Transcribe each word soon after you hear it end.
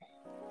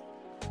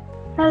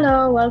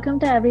Hello, welcome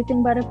to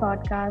Everything But a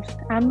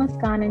Podcast. I'm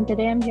Muskan and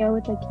today I'm here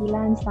with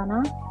Akila and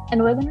Sana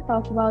and we're going to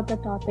talk about the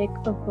topic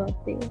of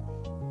birthdays.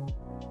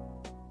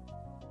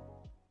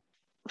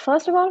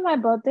 First of all, my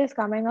birthday is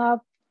coming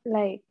up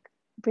like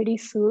pretty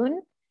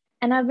soon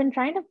and I've been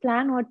trying to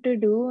plan what to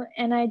do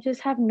and I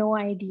just have no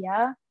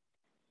idea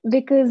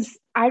because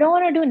I don't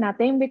want to do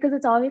nothing because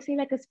it's obviously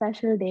like a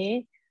special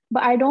day,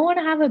 but I don't want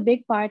to have a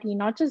big party,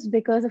 not just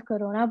because of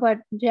Corona, but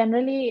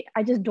generally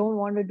I just don't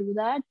want to do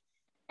that.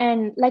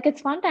 And like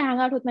it's fun to hang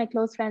out with my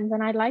close friends,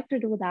 and I'd like to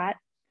do that.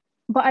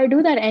 But I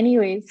do that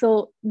anyway.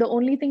 So the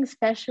only thing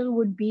special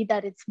would be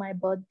that it's my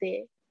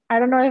birthday. I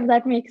don't know if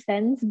that makes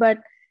sense, but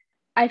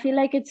I feel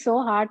like it's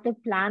so hard to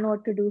plan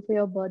what to do for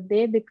your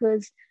birthday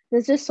because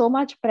there's just so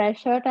much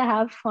pressure to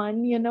have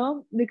fun,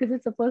 because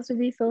it's supposed to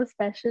be so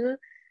special.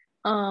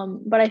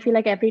 But I feel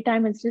like every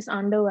time it's just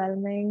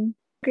underwhelming.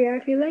 Okay, I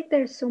feel like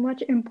there's so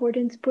much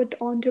importance put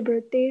onto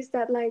birthdays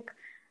that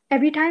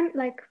every time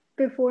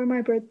before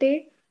my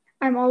birthday,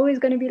 I'm always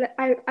gonna be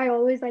I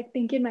always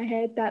think in my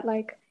head that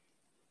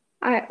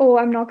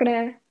I'm not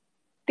gonna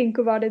think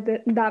about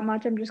it that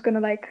much. I'm just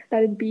gonna let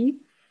it be.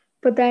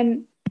 But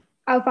then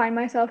I'll find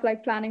myself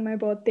planning my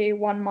birthday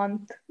 1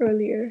 month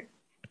earlier.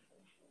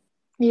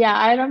 Yeah,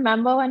 I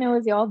remember when it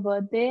was your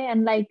birthday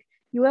and like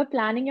you were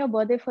planning your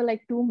birthday for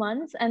like 2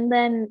 months and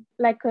then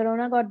like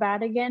Corona got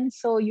bad again,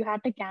 so you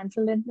had to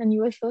cancel it and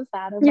you were so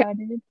sad Yeah, about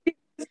it.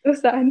 so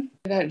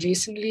sad.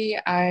 Recently,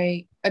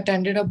 I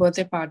attended a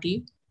birthday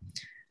party.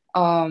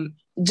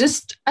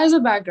 Just as a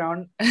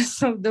background,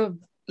 so the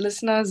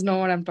listeners know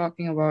what I'm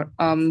talking about.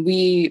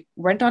 We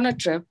went on a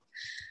trip.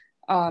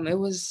 It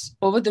was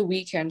over the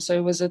weekend, so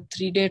it was a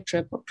 3-day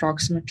trip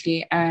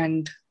approximately,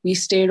 and we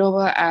stayed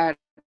over at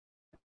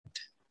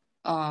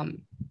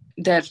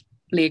their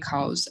lake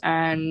house,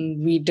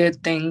 and we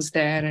did things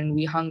there, and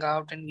we hung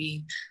out, and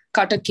we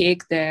cut a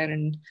cake there,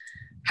 and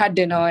had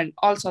dinner, and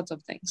all sorts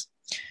of things.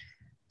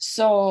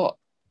 So,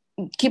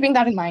 keeping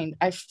that in mind,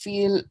 I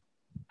feel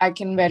I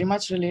can very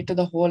much relate to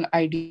the whole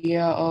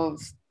idea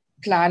of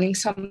planning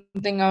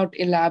something out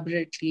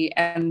elaborately.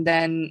 And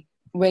then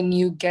when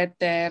you get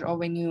there or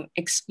when you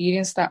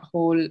experience that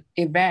whole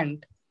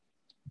event,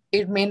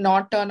 it may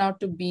not turn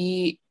out to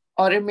be,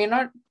 or it may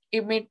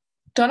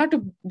turn out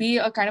to be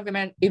a kind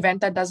of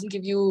event that doesn't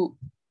give you,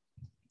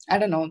 I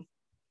don't know,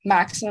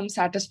 maximum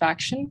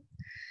satisfaction.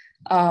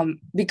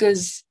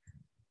 Because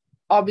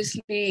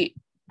obviously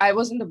I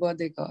wasn't the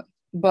birthday girl,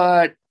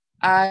 but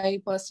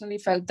I personally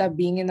felt that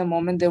being in the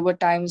moment, there were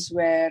times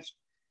where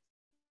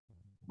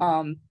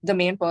the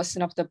main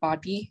person of the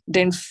party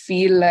didn't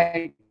feel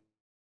like,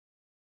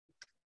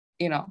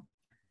 you know,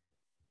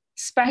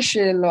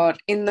 special or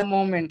in the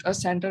moment, a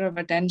center of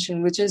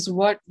attention, which is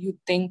what you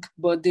think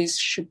birthdays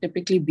should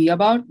typically be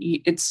about.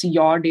 It's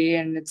your day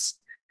and it's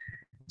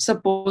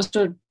supposed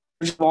to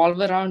revolve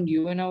around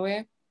you in a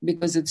way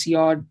because it's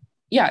your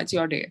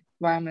day.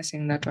 Why am I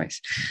saying that twice?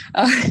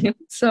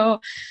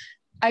 So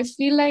I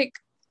feel like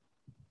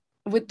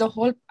with the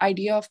whole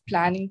idea of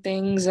planning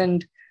things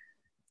and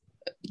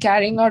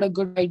carrying out a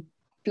good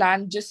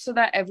plan just so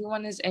that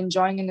everyone is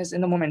enjoying and is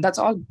in the moment, that's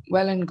all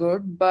well and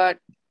good. But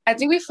I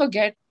think we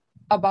forget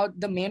about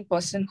the main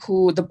person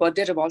who the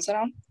birthday revolves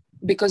around,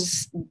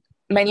 because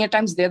many a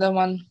times they're the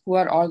one who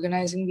are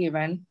organizing the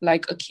event,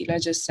 like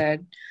Akila just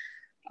said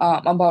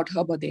about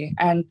her birthday.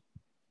 And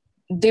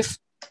they,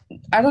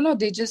 I don't know,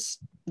 they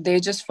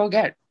just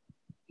forget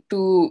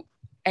to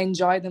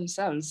enjoy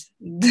themselves.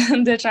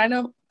 They're trying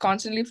to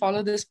constantly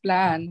follow this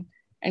plan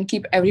and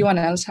keep everyone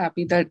else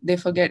happy, that they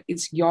forget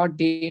it's your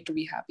day to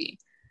be happy.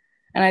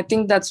 And I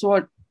think that's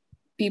what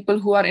people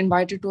who are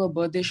invited to a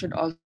birthday should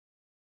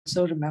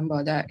also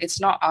remember, that it's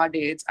not our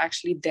day, it's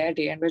actually their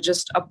day and we're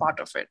just a part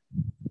of it.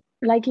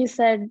 Like you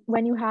said,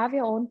 when you have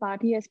your own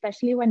party,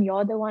 especially when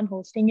you're the one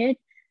hosting it,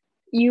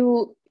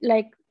 you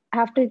like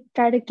have to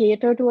try to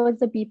cater towards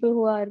the people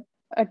who are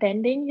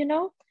attending,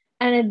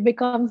 and it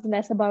becomes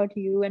less about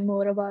you and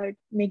more about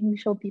making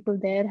sure people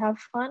there have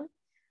fun.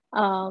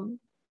 Um,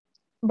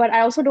 but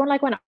I also don't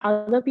like when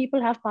other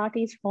people have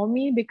parties for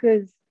me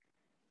because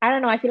I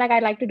don't know, I feel like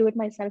I'd like to do it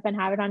myself and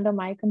have it under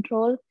my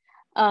control.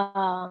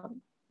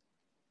 Um,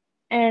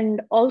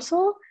 and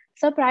also,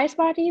 surprise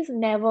parties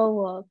never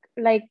work.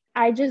 Like,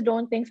 I just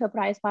don't think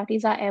surprise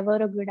parties are ever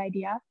a good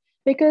idea.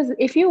 Because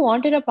if you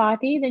wanted a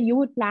party, then you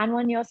would plan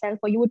one yourself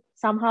or you would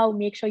somehow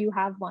make sure you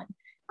have one.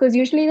 Because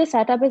usually the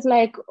setup is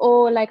like,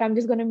 oh, like I'm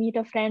just going to meet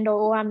a friend,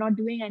 or oh, I'm not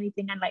doing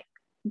anything. And like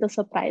the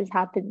surprise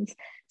happens.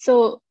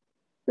 So,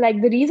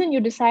 like, the reason you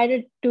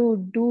decided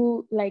to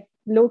do like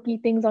low key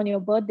things on your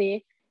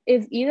birthday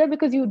is either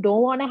because you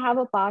don't want to have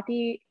a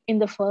party in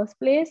the first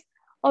place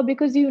or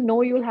because you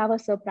know you'll have a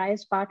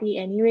surprise party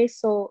anyway.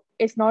 So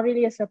it's not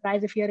really a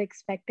surprise if you're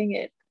expecting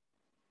it.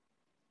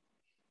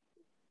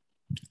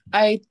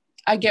 I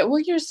get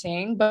what you're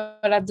saying, but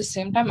at the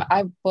same time,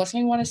 I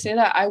personally want to say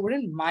that I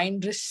wouldn't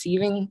mind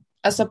receiving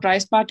a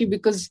surprise party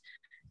because,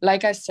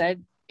 like I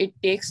said, it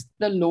takes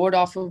the load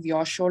off of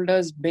your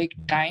shoulders big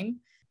time.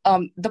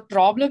 The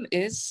problem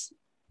is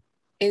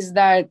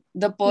that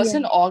the Yeah.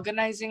 person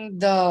organizing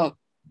the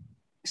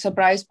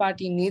surprise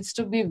party needs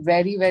to be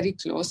very, very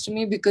close to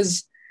me,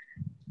 because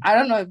I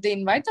don't know if they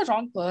invite the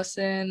wrong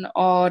person,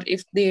 or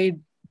if they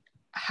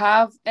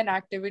have an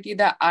activity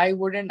that I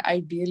wouldn't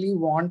ideally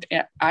want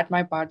at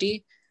my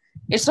party,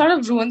 it sort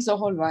of ruins the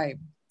whole vibe.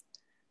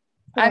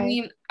 I Right.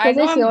 mean, I Because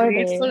know it's I'm your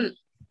day. grateful.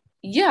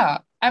 Yeah,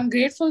 I'm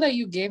grateful that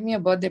you gave me a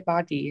birthday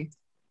party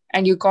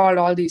and you called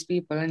all these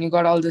people and you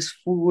got all this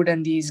food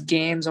and these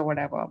games or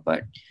whatever,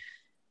 but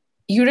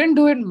you didn't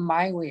do it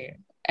my way.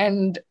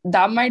 And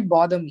that might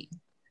bother me.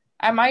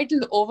 I might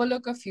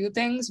overlook a few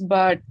things,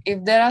 but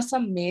if there are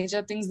some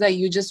major things that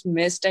you just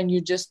missed and you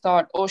just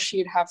thought, oh,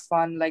 she'd have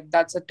fun, like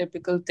that's a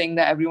typical thing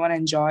that everyone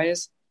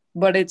enjoys,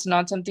 but it's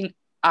not something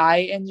I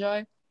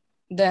enjoy,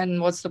 then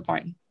what's the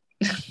point?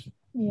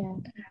 Yeah.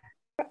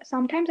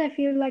 Sometimes I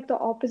feel like the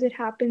opposite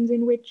happens,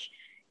 in which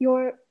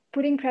you're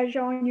putting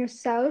pressure on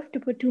yourself to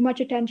put too much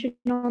attention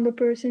on the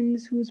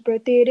person's whose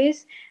birthday it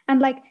is. And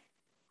like,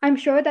 I'm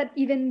sure that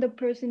even the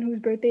person whose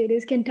birthday it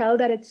is can tell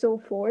that it's so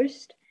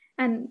forced.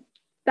 And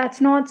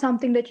that's not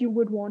something that you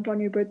would want on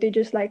your birthday,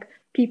 just like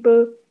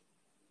people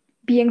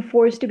being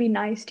forced to be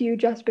nice to you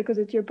just because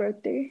it's your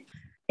birthday.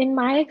 In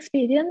my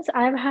experience,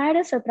 I've had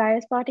a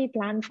surprise party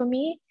planned for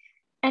me.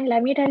 And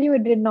let me tell you,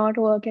 it did not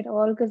work at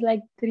all because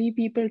like three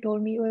people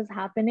told me it was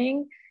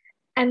happening.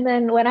 And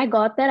then when I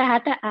got there, I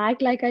had to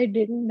act like I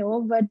didn't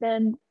know, but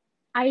then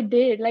I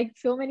did. Like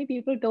so many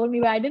people told me,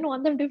 but I didn't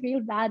want them to feel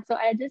bad. So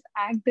I just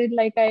acted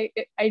like I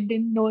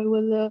didn't know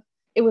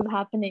it was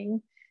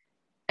happening.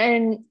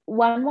 And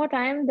one more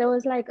time, there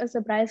was like a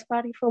surprise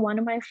party for one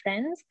of my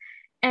friends,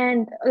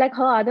 and like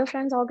her other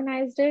friends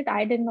organized it.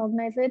 I didn't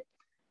organize it.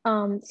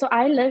 So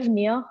I live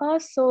near her,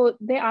 so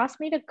they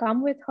asked me to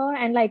come with her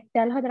and like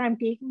tell her that I'm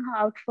taking her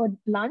out for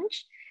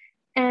lunch.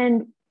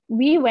 And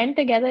we went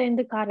together in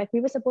the car. Like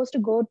we were supposed to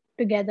go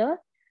together,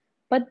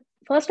 but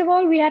first of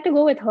all, we had to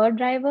go with her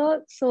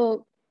driver.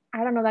 So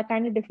I don't know, that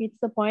kind of defeats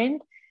the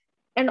point.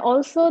 And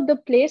also, the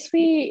place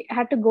we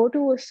had to go to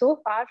was so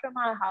far from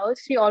our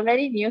house. She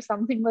already knew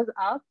something was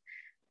up.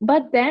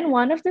 But then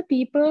one of the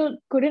people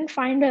couldn't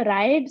find a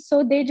ride.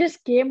 So they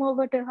just came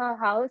over to her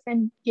house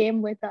and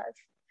came with us.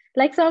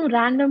 Like some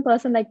random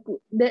person, like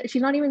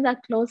she's not even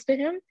that close to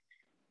him,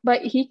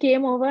 but he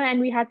came over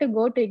and we had to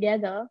go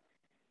together.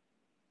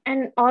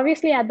 And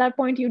obviously, at that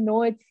point,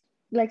 it's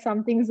like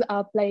something's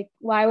up. Like,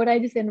 why would I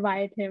just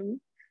invite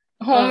him?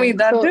 Homie,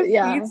 that So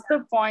yeah, defeats the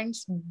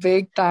points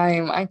big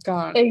time. I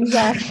can't.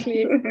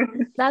 exactly.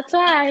 That's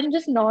why I'm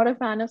just not a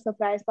fan of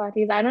surprise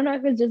parties. I don't know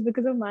if it's just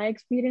because of my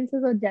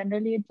experiences or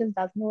generally it just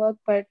doesn't work,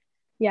 but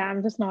yeah,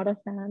 I'm just not a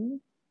fan.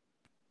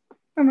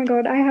 Oh my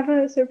god, I have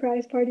a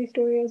surprise party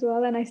story as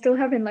well, and I still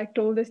haven't like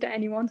told this to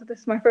anyone, so this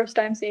is my first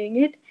time saying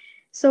it.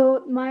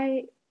 So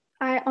I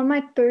on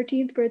my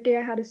 13th birthday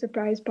I had a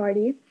surprise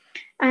party,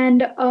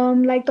 and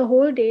like the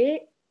whole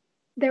day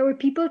there were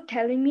people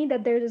telling me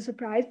that there's a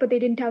surprise, but they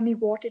didn't tell me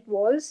what it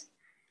was.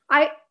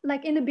 I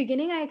like in the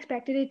beginning I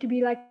expected it to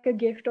be like a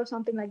gift or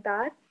something like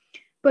that.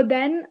 But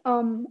then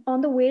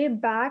on the way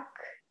back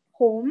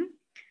home,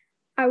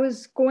 I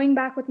was going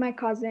back with my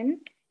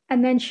cousin,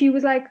 and then she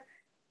was like,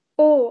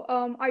 "Oh,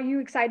 are you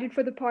excited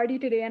for the party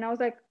today?" And I was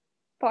like,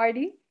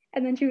 "Party?"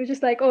 And then she was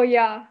just like, "Oh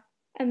yeah."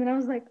 And then I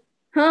was like,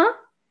 "Huh?"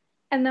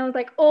 And I was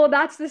like, "Oh,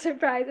 that's the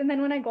surprise." And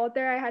then when I got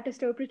there, I had to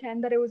still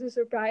pretend that it was a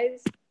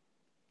surprise.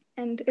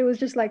 And it was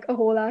just like a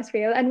whole ass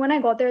fail. And when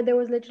I got there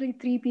was literally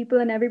three people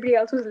and everybody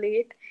else was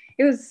late.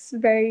 It was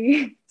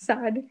very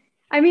sad.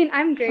 I mean,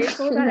 I'm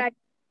grateful that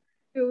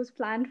it was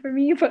planned for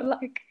me, but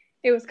like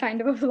it was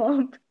kind of a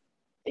flop.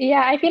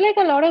 Yeah, I feel like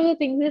a lot of the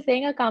things you're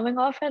saying are coming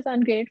off as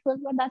ungrateful,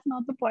 but that's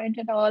not the point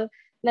at all.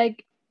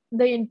 Like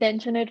the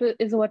intention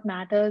is what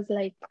matters.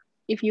 Like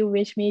if you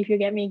wish me, if you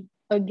get me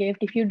a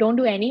gift, if you don't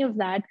do any of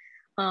that,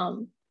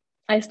 um,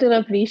 I still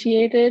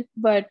appreciate it.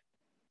 But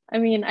I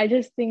mean, I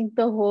just think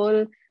the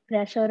whole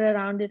pressure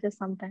around it is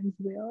sometimes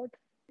weird.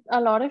 A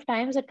lot of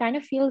times it kind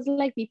of feels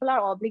like people are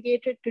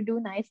obligated to do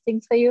nice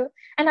things for you.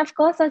 And of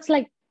course, that's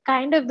like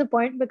kind of the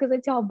point because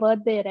it's your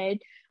birthday,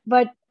 right?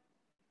 But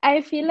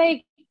I feel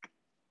like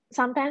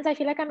sometimes I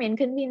feel like I'm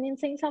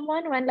inconveniencing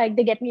someone when like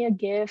they get me a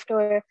gift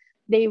or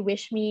they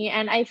wish me,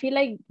 and I feel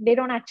like they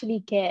don't actually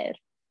care.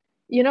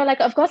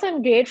 Like of course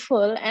I'm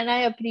grateful and I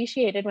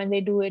appreciate it when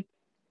they do it.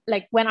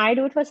 Like when I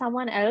do it for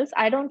someone else,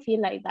 I don't feel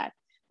like that.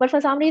 But for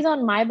some reason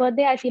on my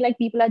birthday, I feel like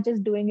people are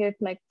just doing it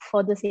like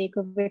for the sake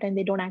of it and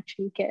they don't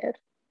actually care.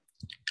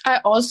 I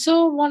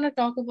also want to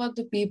talk about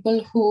the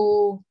people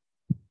who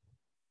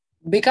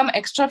become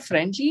extra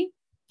friendly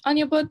on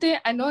your birthday.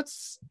 I know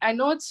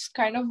it's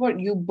kind of what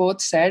you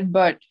both said,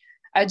 but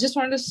I just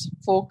want to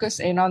focus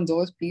in on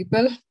those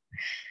people.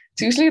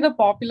 It's usually the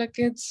popular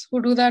kids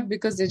who do that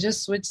because they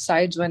just switch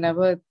sides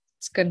whenever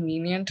it's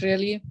convenient,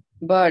 really.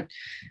 But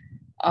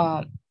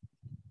um,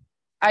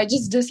 I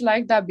just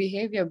dislike that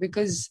behavior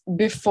because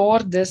before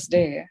this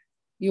day,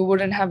 you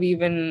wouldn't have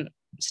even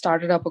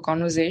started up a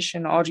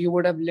conversation, or you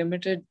would have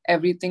limited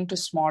everything to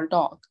small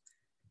talk.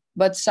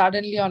 But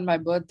suddenly on my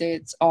birthday,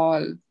 it's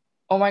all,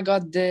 oh my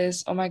God,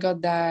 this, oh my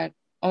God, that,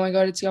 oh my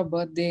God, it's your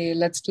birthday.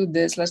 Let's do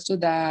this, let's do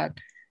that.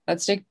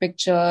 let's take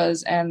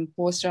pictures and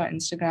post on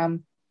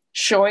Instagram,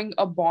 showing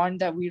a bond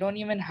that we don't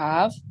even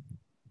have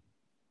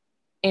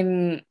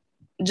in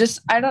just,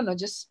 I don't know,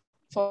 just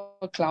for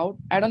clout.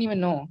 I don't even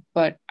know,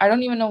 but I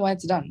don't even know why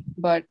it's done.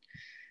 But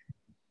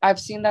I've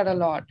seen that a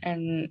lot.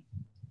 And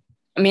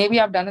maybe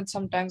I've done it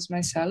sometimes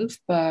myself,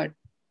 but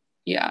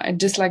yeah, I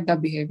dislike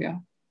that behavior.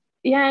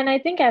 Yeah, and I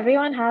think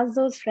everyone has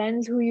those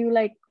friends who you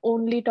like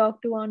only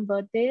talk to on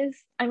birthdays.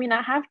 I mean,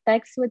 I have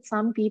texts with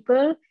some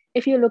people.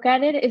 If you look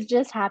at it, it's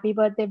just happy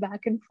birthday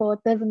back and forth.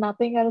 There's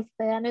nothing else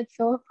there. And it's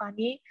so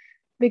funny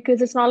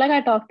because it's not like I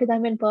talk to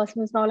them in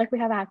person. It's not like we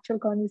have actual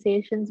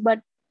conversations,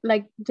 but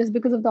like just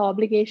because of the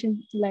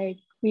obligation, like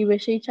we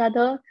wish each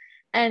other.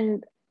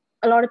 And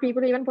a lot of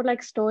people even put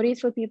like stories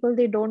for people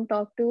they don't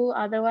talk to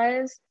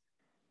otherwise.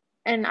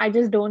 And I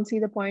just don't see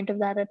the point of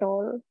that at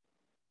all.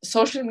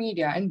 Social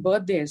media and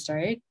birthdays,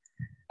 right?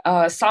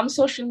 Some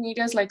social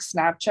medias like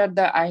Snapchat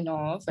that I know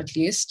of, at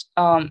least,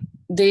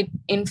 they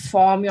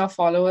inform your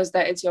followers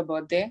that it's your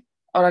birthday,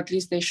 or at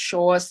least they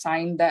show a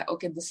sign that,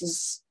 okay, this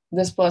is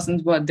this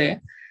person's birthday,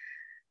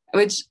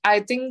 which I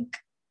think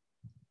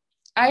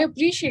I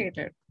appreciate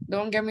it.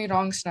 Don't get me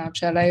wrong,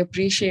 Snapchat, I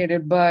appreciate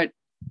it, but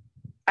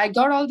I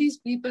got all these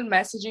people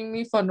messaging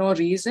me for no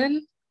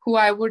reason who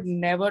I would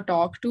never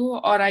talk to,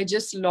 or I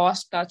just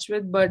lost touch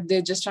with, but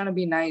they're just trying to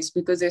be nice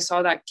because they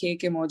saw that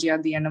cake emoji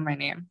at the end of my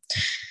name.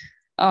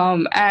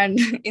 And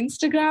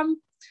Instagram,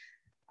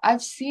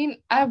 I've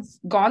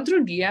gone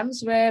through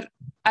DMs where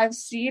I've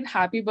seen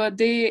happy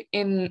birthday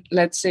in,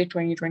 let's say,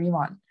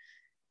 2021.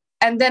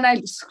 And then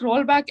I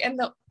scroll back and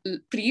the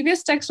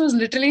previous text was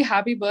literally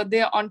happy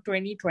birthday on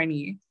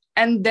 2020,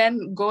 and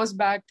then goes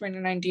back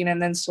 2019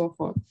 and then so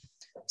forth.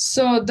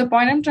 So the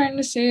point I'm trying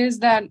to say is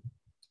that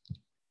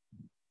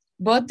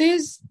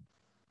birthdays,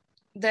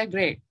 they're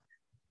great.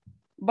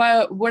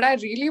 But would I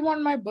really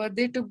want my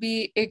birthday to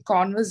be a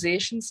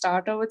conversation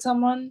starter with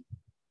someone?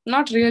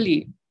 Not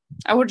really.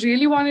 I would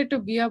really want it to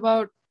be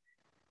about,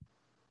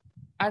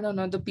 I don't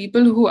know, the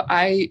people who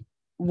I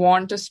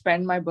want to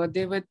spend my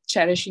birthday with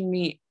cherishing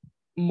me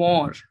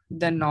more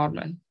than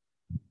normal.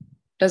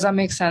 Does that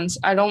make sense?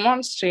 I don't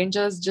want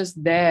strangers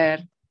just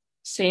there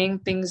saying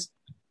things,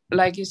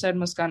 like you said,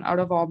 Muskan, out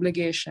of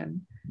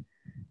obligation.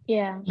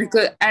 Yeah.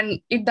 Because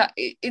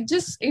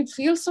it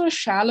feels so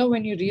shallow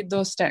when you read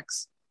those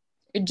texts.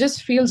 It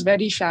just feels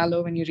very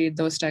shallow when you read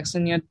those texts,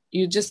 and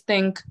you just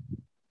think,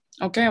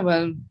 okay,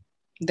 well,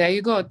 there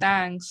you go,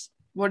 thanks.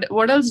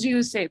 What else do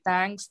you say?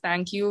 Thanks,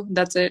 thank you,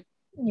 that's it.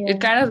 Yeah.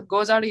 It kind of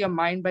goes out of your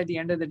mind by the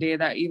end of the day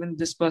that even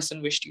this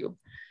person wished you.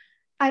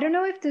 I don't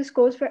know if this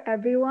goes for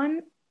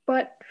everyone,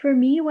 but for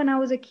me, when I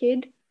was a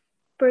kid,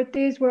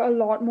 birthdays were a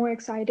lot more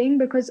exciting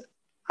because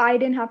I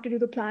didn't have to do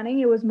the planning.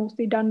 It was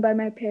mostly done by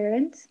my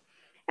parents.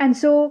 And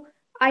so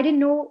I didn't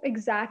know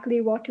exactly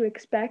what to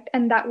expect.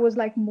 And that was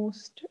like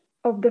most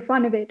of the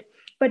fun of it.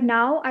 But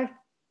now I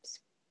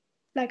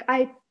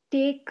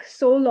take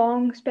so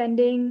long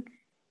planning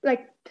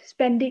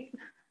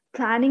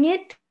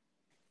it,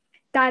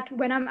 that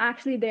when I'm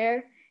actually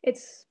there,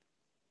 it's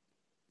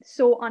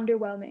so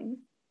underwhelming.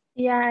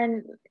 Yeah,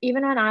 and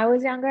even when I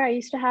was younger, I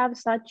used to have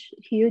such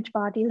huge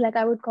parties. Like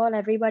I would call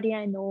everybody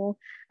I know.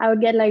 I would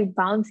get like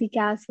bouncy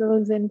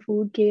castles and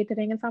food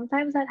catering, and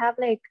sometimes I'd have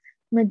like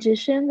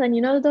magicians and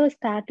you know those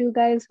tattoo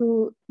guys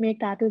who make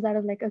tattoos out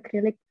of like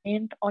acrylic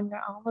paint on your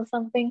arm or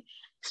something.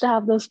 Used to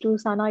have those too,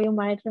 Sana, you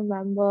might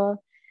remember.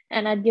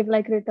 And I'd give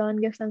like return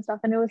gifts and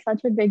stuff, and it was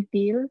such a big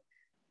deal.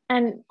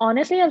 And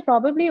honestly, that's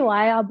probably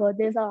why our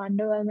birthdays are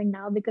underwhelming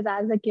now because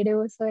as a kid, it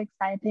was so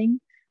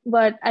exciting.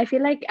 But I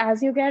feel like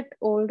as you get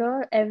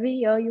older, every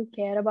year you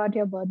care about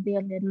your birthday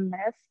a little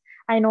less.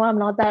 I know I'm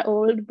not that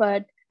old,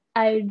 but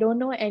I don't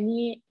know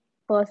any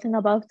person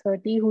above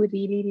 30 who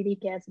really, really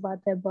cares about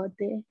their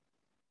birthday.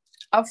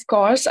 Of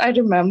course, I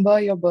remember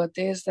your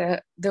birthdays.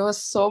 There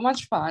was so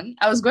much fun.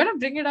 I was going to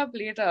bring it up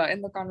later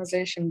in the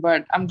conversation,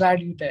 but I'm glad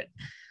you did.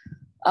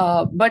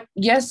 But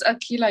yes,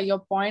 Akila, your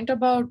point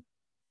about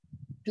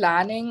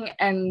planning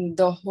and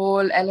the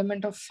whole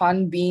element of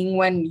fun being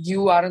when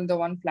you aren't the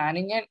one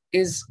planning it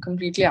is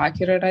completely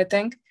accurate, I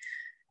think.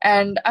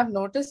 And I've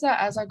noticed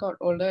that as I got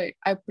older,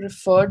 I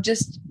prefer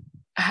just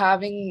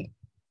having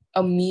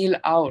a meal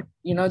out,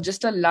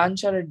 just a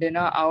lunch or a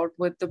dinner out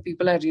with the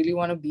people I really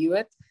want to be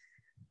with.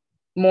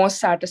 Most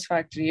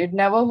satisfactory. It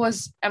never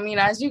was. I mean,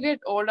 as you get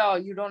older,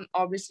 you don't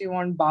obviously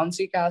want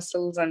bouncy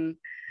castles and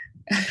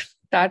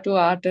tattoo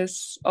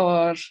artists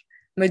or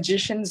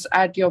magicians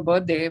at your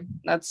birthday.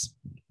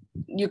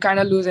 You kind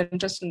of lose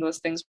interest in those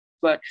things.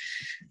 But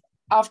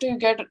after you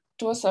get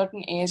to a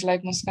certain age,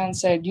 like Muskan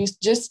said, you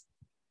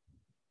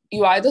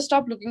either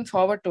stop looking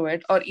forward to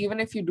it, or even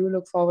if you do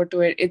look forward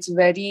to it, it's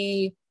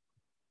very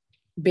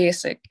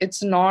basic.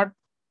 It's not,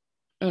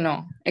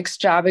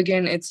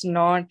 extravagant. It's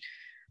not,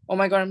 oh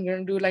my God, I'm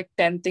going to do like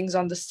 10 things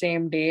on the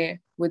same day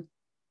with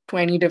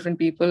 20 different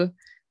people.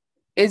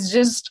 It's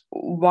just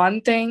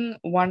one thing,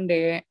 one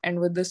day, and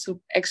with the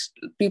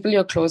people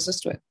you're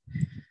closest with.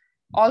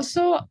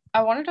 Also,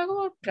 I want to talk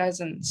about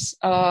presents.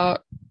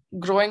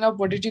 growing up,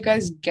 what did you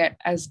guys get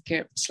as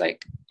gifts?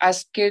 Like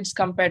as kids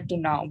compared to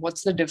now,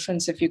 what's the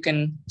difference if you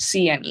can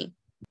see any?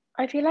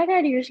 I feel like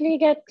I'd usually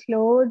get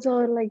clothes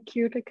or like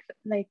cute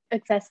like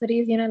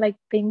accessories, like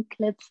pink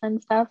clips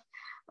and stuff.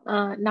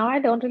 Now I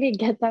don't really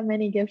get that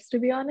many gifts, to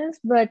be honest,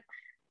 but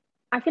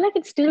I feel like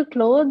it's still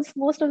clothes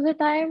most of the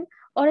time,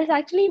 or it's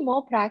actually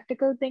more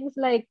practical things.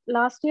 Like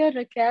last year,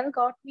 Raquel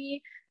got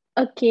me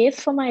a case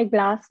for my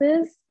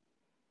glasses.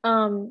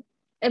 Um,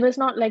 it was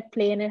not like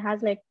plain, it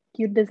has like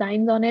cute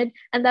designs on it,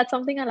 and that's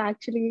something I'll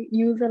actually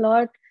use a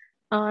lot.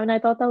 And I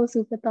thought that was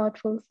super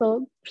thoughtful.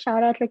 So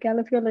shout out Raquel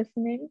if you're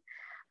listening.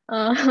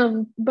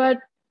 But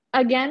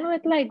again,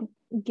 with like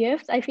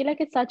gifts, I feel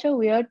like it's such a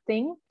weird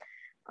thing.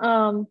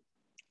 Um,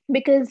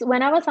 because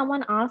whenever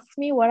someone asks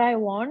me what I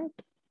want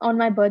on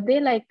my birthday,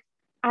 like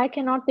I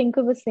cannot think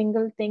of a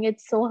single thing.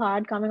 It's so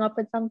hard coming up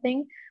with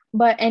something.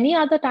 But any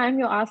other time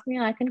you ask me,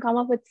 I can come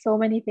up with so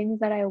many things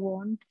that I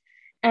want.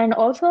 And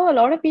also, a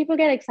lot of people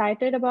get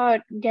excited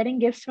about getting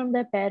gifts from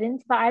their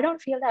parents, but I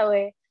don't feel that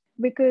way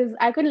because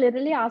I could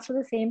literally ask for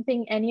the same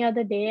thing any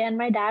other day, and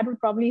my dad would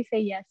probably say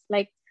yes.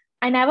 Like,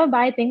 I never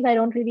buy things I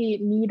don't really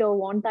need or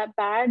want that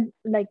bad,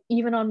 like,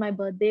 even on my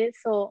birthday.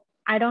 So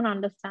I don't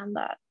understand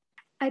that.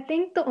 I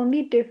think the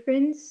only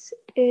difference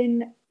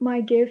in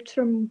my gifts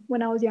from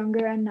when I was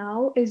younger and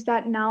now is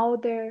that now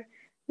there are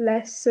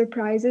less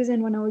surprises,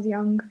 and when I was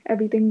young,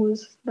 everything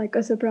was like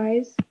a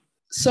surprise.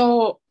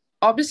 So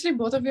obviously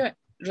both of your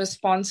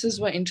responses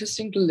were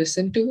interesting to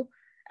listen to,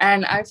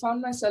 and I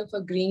found myself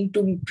agreeing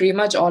to pretty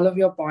much all of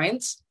your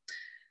points.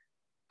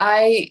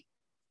 I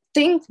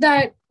think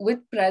that with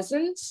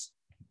presents,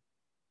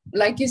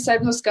 like you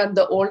said, Muskan,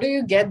 the older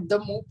you get, the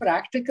more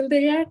practical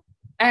they get.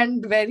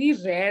 And very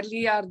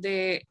rarely are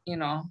they,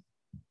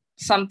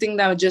 something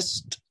that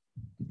just,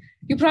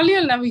 you probably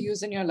will never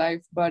use in your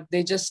life, but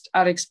they just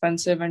are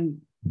expensive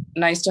and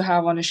nice to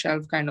have on a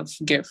shelf kind of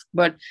gift.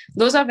 But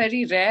those are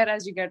very rare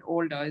as you get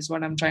older, is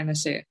what I'm trying to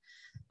say.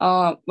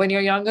 When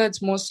you're younger,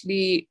 it's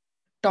mostly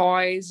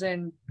toys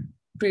and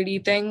pretty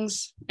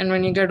things. And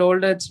when you get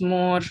older, it's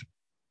more,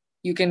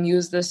 you can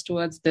use this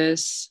towards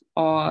this,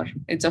 or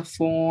it's a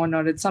phone,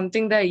 or it's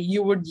something that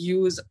you would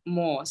use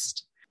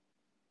most.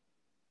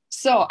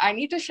 So I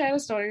need to share a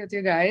story with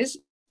you guys.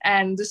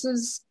 And this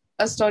is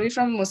a story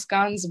from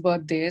Muskan's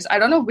birthdays. I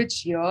don't know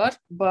which year,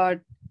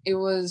 but it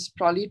was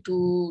probably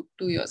two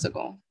years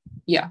ago.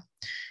 Yeah.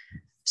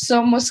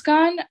 So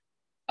Muskan,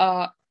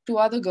 two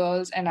other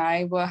girls and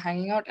I were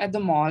hanging out at the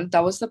mall.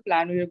 That was the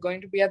plan. We were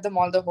going to be at the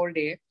mall the whole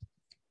day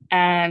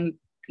and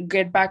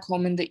get back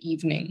home in the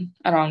evening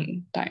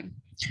around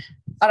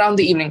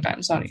the evening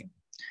time, sorry.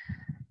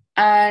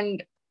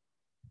 And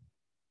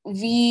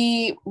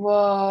we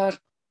were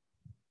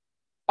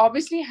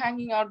obviously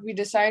hanging out. We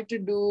decided to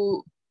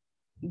do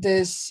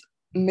this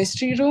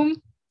mystery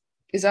room.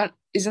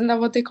 Isn't that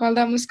what they call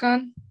that,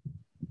 Muskan?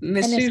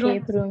 Mystery room? An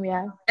escape room,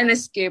 yeah. An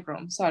escape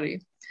room,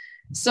 sorry.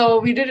 So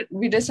we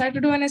decided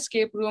to do an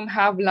escape room,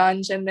 have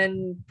lunch, and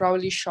then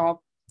probably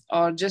shop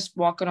or just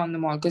walk around the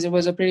mall because it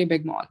was a pretty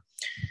big mall.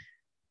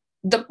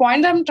 The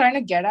point I'm trying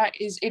to get at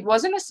is it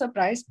wasn't a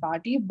surprise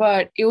party,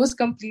 but it was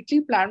completely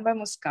planned by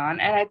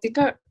Muskan. And I think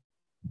I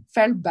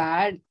felt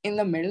bad in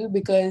the middle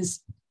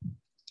because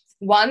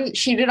one,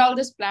 she did all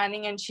this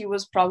planning and she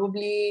was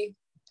probably,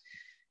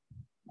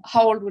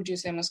 how old would you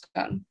say,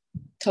 Muskan?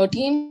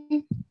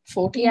 13,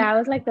 14? Yeah, I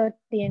was like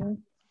 13.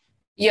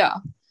 Yeah.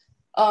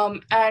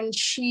 And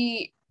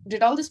she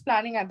did all this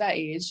planning at that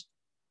age.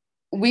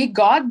 We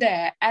got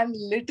there and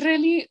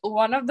literally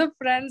one of the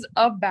friends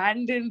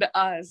abandoned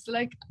us.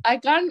 Like, I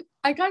can't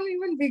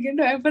even begin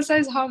to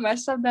emphasize how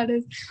messed up that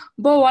is.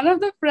 But one of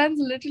the friends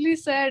literally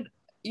said,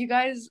 you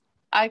guys,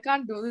 I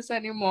can't do this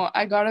anymore.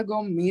 I gotta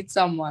go meet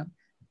someone.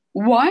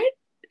 What?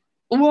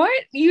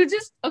 You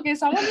just, okay,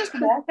 someone just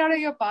walked out of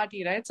your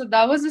party, right? So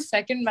that was the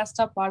second messed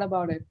up part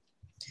about it.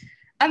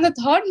 And the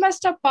third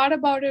messed up part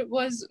about it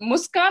was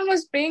Muskan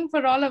was paying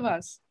for all of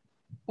us.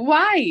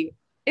 Why?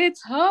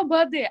 It's her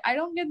birthday. I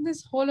don't get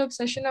this whole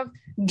obsession of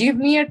give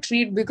me a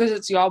treat because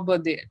it's your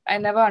birthday. I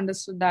never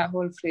understood that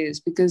whole phrase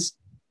because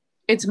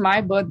it's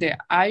my birthday.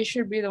 I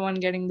should be the one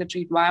getting the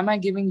treat. Why am I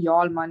giving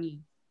y'all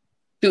money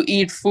to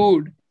eat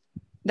food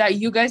that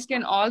you guys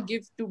can all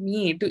give to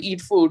me to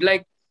eat food?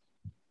 Like,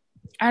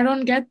 I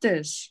don't get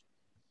this.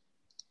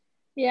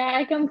 Yeah,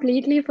 I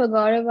completely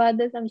forgot about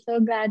this. I'm so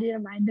glad you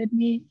reminded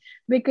me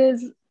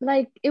because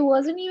like it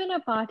wasn't even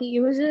a party. It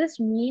was just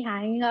me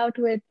hanging out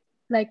with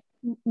like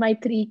my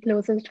three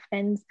closest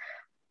friends.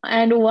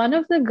 And one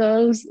of the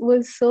girls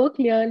was so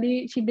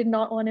clearly, she did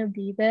not want to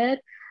be there.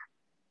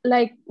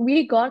 Like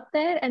we got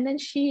there and then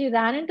she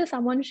ran into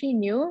someone she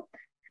knew.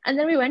 And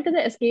then we went to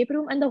the escape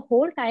room and the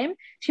whole time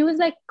she was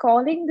like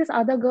calling this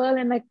other girl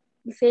and like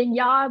saying,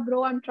 yeah,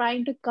 bro, I'm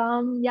trying to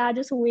come. Yeah,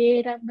 just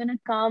wait, I'm gonna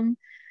come.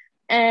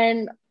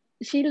 And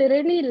she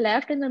literally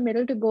left in the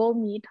middle to go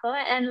meet her.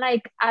 And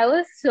like I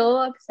was so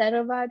upset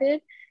about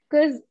it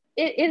because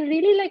it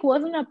really like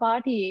wasn't a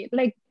party.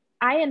 Like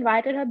I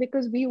invited her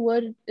because we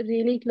were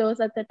really close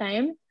at the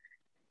time.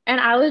 And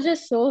I was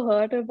just so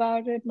hurt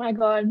about it. My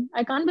God,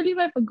 I can't believe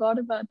I forgot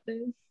about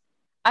this.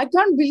 I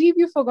can't believe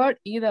you forgot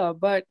either,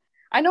 but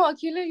I know,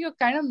 Akila, you're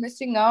kind of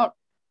missing out,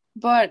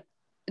 but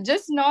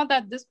just know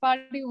that this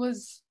party it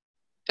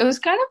was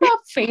kind of a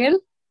fail.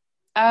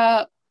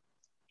 Uh,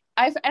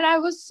 I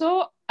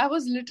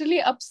was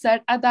literally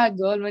upset at that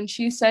girl when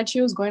she said she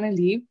was going to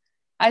leave.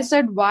 I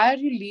said, why are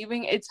you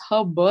leaving? It's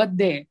her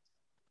birthday.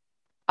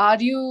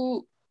 Are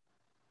you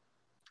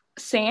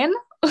sane?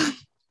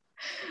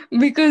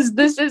 Because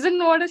this isn't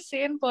what a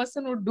sane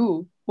person would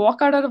do.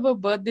 Walk out of a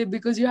birthday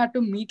because you had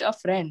to meet a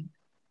friend.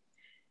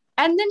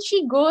 And then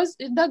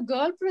the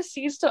girl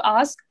proceeds to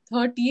ask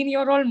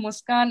 13-year-old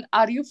Muskan,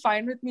 are you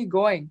fine with me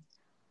going?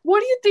 What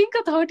do you think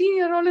a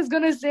 13-year-old is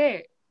going to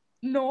say?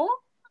 No?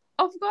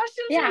 Of course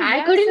she'll Yeah, say I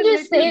yes couldn't and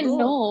just let say you go.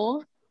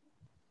 no.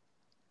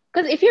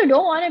 Because if you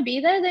don't want to be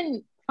there,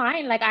 then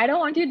fine. Like, I don't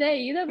want you there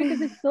either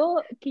because it's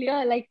so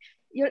clear. Like,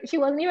 she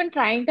wasn't even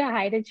trying to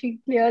hide it. She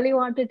clearly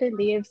wanted to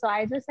leave. So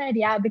I just said,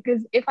 yeah,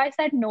 because if I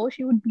said no,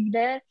 she would be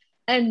there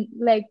and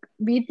like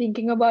be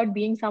thinking about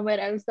being somewhere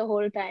else the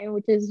whole time,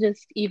 which is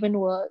just even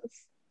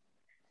worse.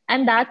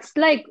 And that's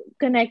like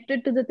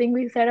connected to the thing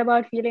we said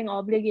about feeling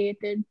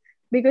obligated.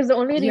 Because the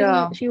only reason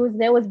Yeah. she was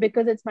there was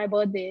because it's my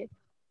birthday,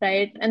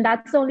 right? And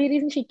that's the only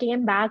reason she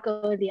came back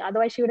early.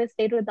 Otherwise, she would have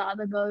stayed with the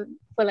other girl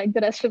for like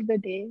the rest of the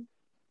day.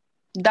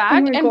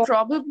 That, my and God.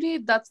 probably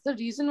that's the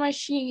reason why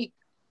she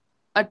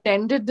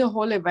attended the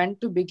whole event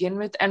to begin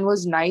with and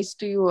was nice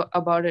to you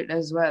about it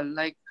as well.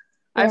 Like,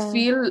 I Yeah.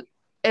 feel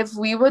if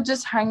we were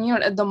just hanging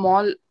out at the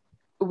mall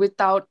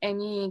without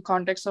any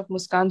context of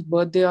Muskan's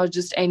birthday or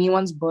just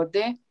anyone's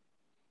birthday,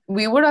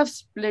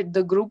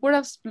 the group would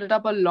have split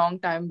up a long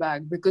time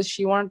back because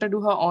she wanted to do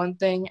her own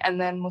thing,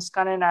 and then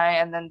Muskan and I,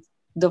 and then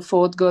the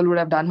fourth girl would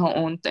have done her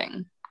own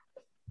thing.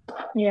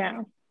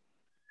 Yeah.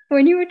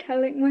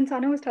 When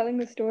Sana was telling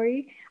the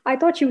story, I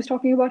thought she was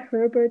talking about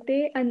her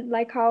birthday and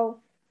like how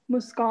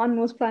Muskan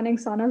was planning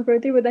Sana's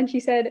birthday, but then she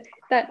said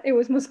that it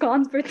was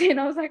Muskan's birthday, and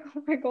I was like,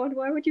 oh my God,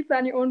 why would you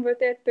plan your own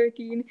birthday at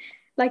 13?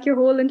 Like your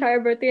whole entire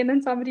birthday, and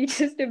then somebody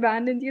just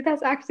abandons you.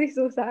 That's actually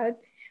so sad.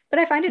 But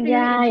I find it really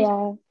Yeah, interesting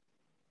yeah.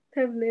 to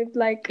have lived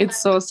like It's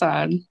so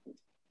sad.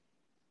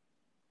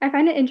 I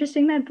find it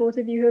interesting that both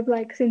of you have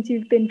like since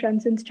you've been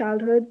friends since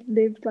childhood,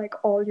 lived like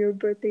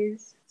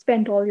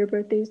spent all your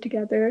birthdays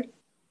together.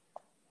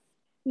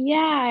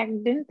 Yeah, I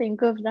didn't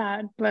think of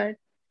that, but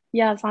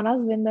yeah,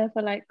 Sana's been there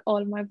for like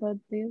all my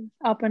birthdays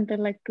up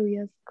until like 2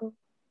 years ago.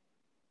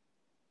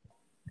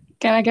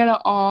 Can I get an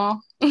aw?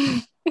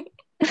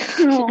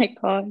 Oh my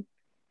God.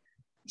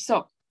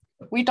 So,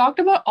 we talked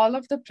about all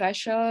of the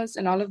pressures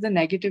and all of the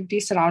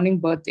negativity surrounding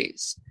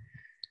birthdays.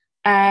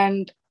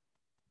 And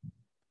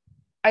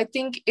I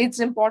think it's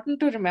important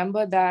to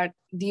remember that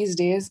these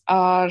days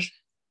are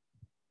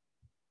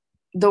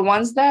the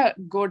ones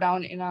that go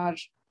down in our,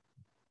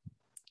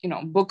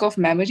 book of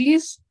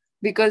memories,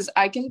 because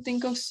I can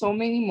think of so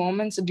many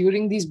moments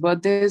during these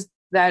birthdays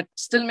that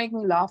still make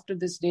me laugh to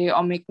this day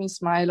or make me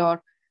smile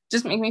or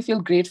just make me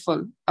feel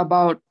grateful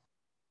about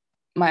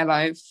my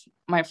life,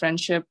 my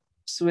friendships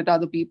with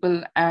other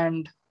people,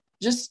 and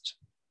just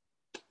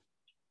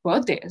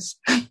birthdays.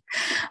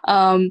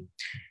 And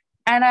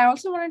I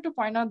also wanted to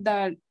point out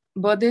that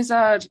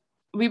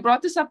we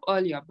brought this up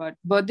earlier, but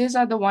birthdays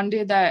are the one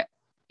day that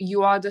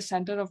you are the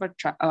center of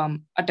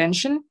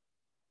attention,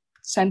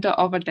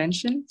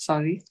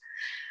 sorry.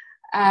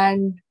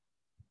 And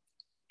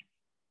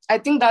I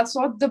think that's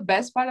what the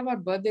best part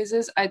about birthdays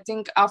is. I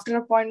think after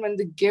a point when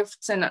the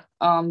gifts and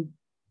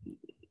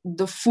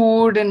the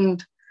food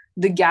and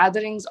the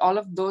gatherings, all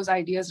of those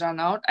ideas run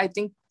out, I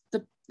think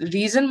the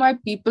reason why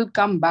people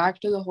come back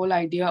to the whole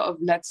idea of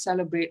let's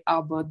celebrate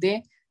our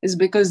birthday is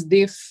because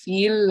they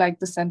feel like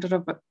the center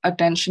of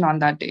attention on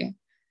that day.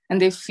 And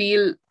they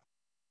feel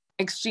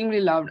extremely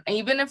loved.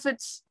 Even if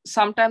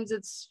sometimes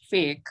it's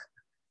fake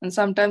and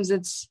sometimes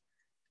it's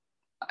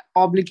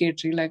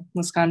obligatory, like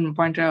Muskan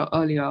pointed out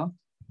earlier,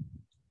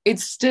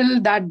 it's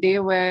still that day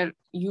where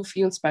you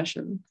feel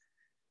special.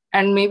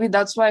 And maybe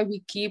that's why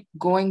we keep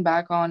going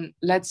back on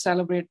let's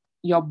celebrate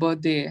your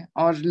birthday,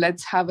 or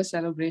let's have a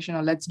celebration,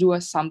 or let's do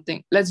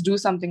something,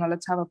 or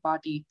let's have a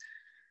party.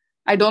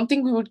 I don't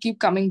think we would keep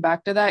coming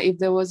back to that if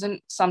there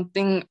wasn't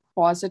something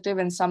positive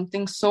and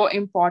something so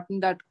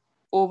important that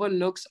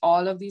overlooks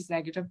all of these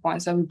negative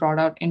points that we brought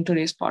out in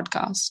today's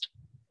podcast.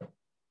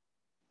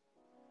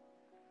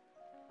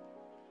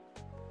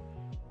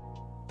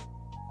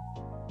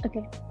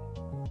 Okay.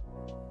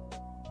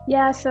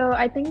 Yeah, so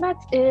I think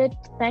that's it.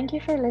 Thank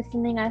you for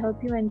listening. I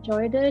hope you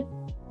enjoyed it.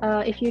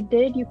 If you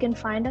did, you can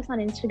find us on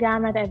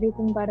Instagram at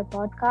Everything But a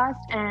Podcast,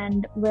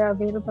 and we're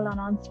available on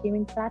all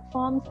streaming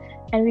platforms.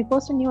 And we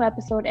post a new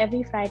episode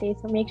every Friday,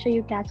 so make sure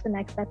you catch the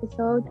next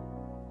episode.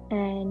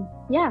 And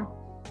yeah,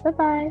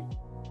 bye-bye.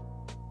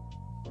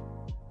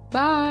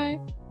 Bye.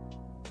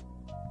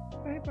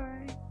 Bye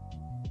bye.